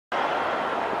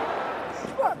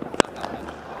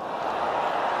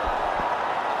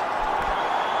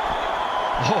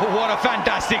what a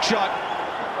fantastic shot.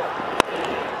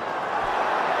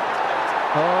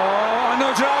 Oh,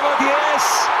 no driver,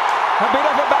 yes. A bit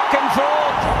of a back and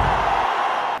forth.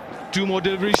 2 more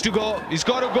deliveries to go. He's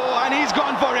got to go, and he's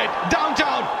gone for it.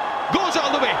 Downtown, goes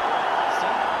all the way.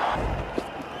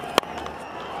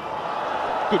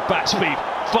 Good bat speed,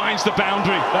 finds the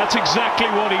boundary. That's exactly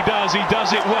what he does. He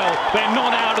does it well. They're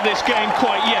not out of this game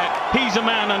quite yet. He's a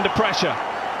man under pressure.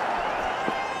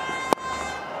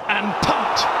 And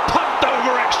pumped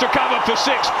over extra cover for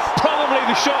 6. Probably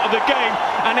the shot of the game,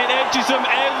 and it edges them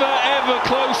ever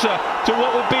closer to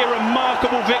what would be a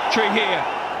remarkable victory here.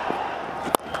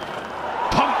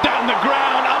 Pumped down the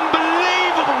ground,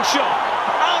 unbelievable shot,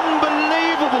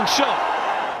 unbelievable shot.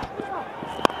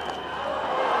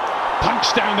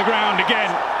 Punts down the ground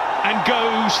again and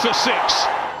goes for 6.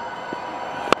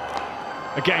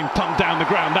 Again, pumped down the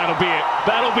ground, that'll be it.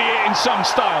 That'll be it in some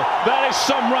style. That is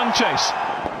some run chase.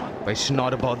 But it's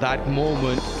not about that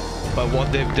moment, but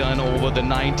what they've done over the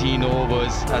 19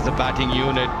 overs as a batting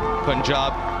unit,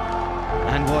 Punjab.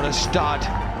 And what a start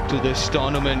to this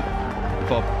tournament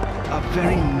for a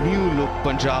very new look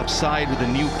Punjab side with a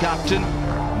new captain,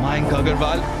 Mayank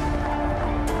Agarwal.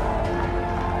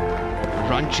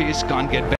 Run chase can't get better.